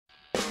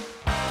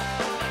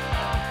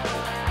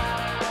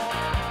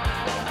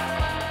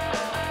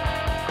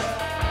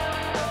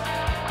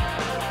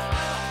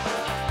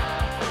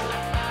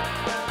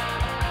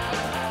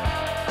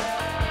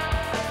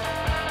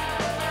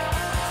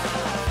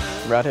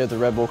We're out here at the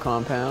Red Bull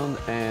compound,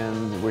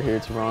 and we're here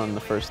to run the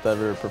first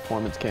ever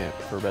performance camp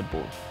for Red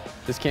Bull.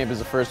 This camp is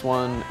the first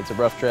one. It's a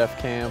rough draft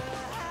camp.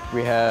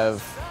 We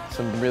have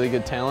some really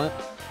good talent.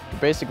 We're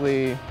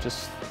basically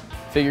just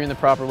figuring the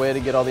proper way to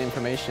get all the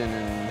information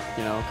and,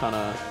 you know, kind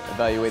of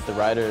evaluate the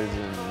riders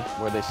and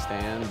where they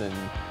stand and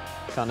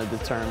kind of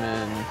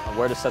determine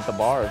where to set the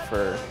bar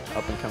for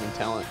up-and-coming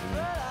talent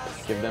and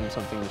give them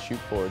something to shoot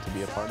for to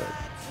be a part of.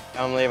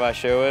 I'm Levi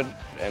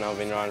and I've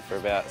been riding for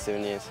about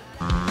 7 years.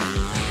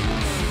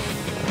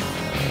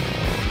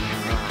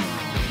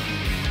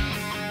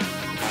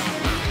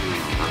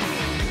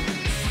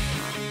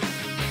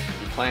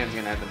 Plan's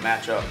gonna have to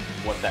match up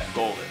what that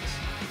goal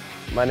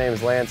is. My name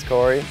is Lance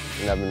Corey,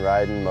 and I've been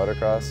riding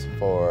motocross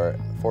for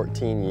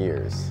 14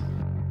 years.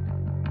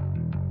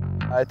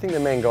 I think the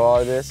main goal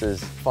of this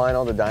is find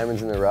all the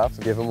diamonds in the rough,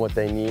 give them what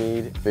they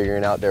need,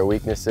 figuring out their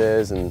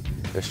weaknesses and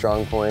their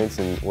strong points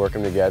and work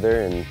them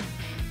together and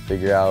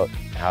figure out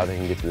how they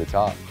can get to the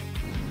top.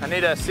 I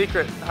need a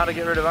secret how to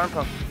get rid of arm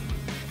pump.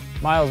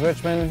 Myles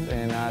Richmond,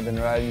 and I've been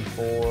riding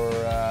for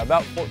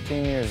about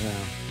 14 years now.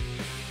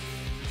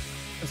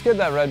 It's good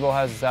that Red Bull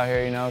has us out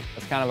here, you know.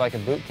 It's kind of like a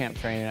boot camp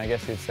training, I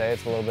guess you'd say.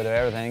 It's a little bit of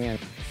everything. And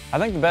I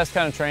think the best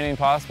kind of training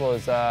possible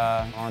is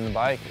on the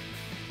bike.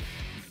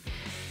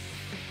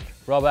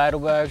 Rob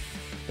Adelberg,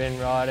 been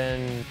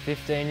riding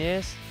 15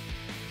 years.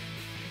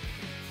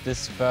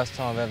 This is the first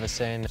time I've ever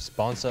seen a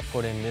sponsor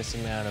put in this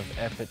amount of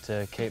effort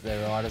to keep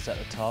their riders at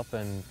the top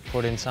and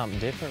put in something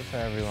different for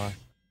everyone.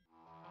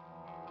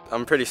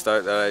 I'm pretty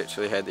stoked that I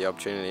actually had the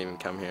opportunity to even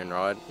come here and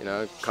ride. You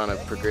know, kind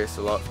of progressed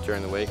a lot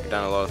during the week,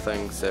 done a lot of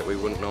things that we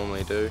wouldn't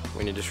normally do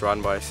when you're just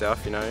riding by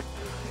yourself, you know.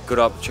 Good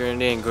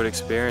opportunity and good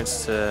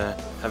experience to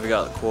have a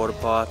go at the quarter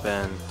pipe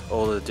and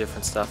all the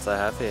different stuff they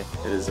have here.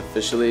 It is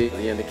officially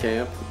the end of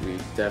camp. We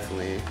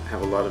definitely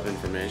have a lot of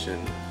information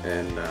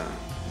and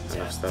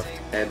enough stuff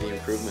to add the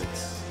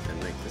improvements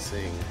and make this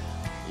thing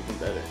even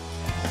better.